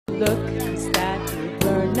look is that you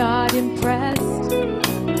were not impressed.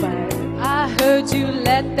 But I heard you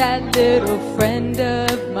let that little friend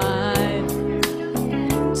of mine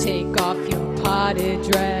take off your potted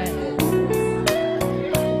dress.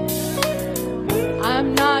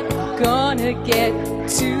 I'm not gonna get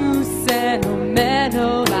too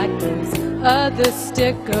sentimental like those other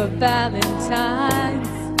sticker valentines,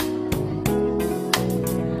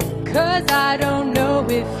 'cause I don't know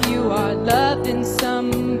if you are loving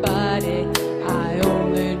somebody. I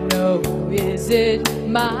only know, is it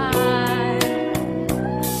mine?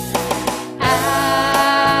 Allison,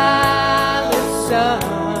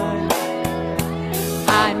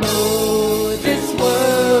 I know this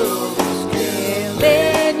world is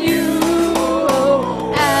killing you. Oh,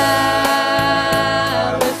 Allison,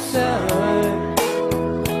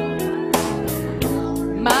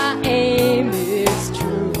 my aim is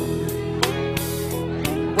true.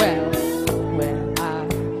 Well, I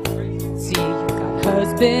see you got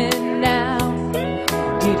husband now.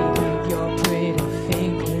 Did he leave your pretty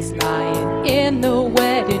fingers lying in the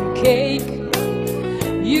wedding cake?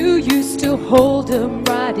 You used to hold him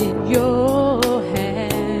right in your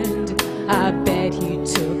hand. I bet he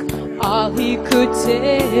took all he could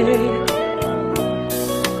take.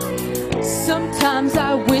 Sometimes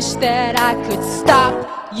I wish that I could stop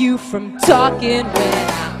you from talking when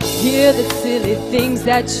I hear the silly things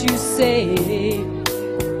that you say.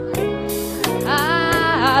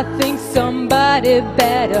 I think somebody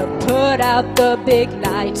better put out the big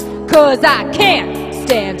light, 'cause I can't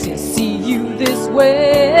stand to see you this way.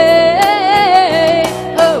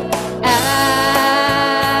 Oh,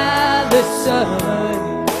 Allison,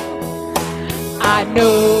 I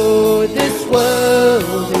know this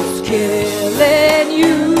world is killing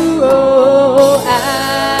you. Oh,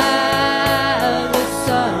 Allison,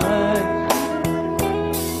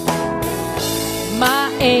 my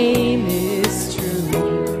aim is true.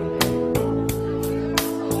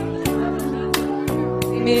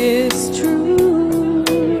 Is true.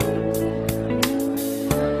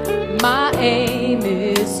 My aim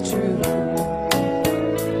is true.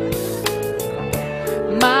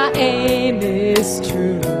 My aim is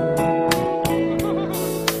true.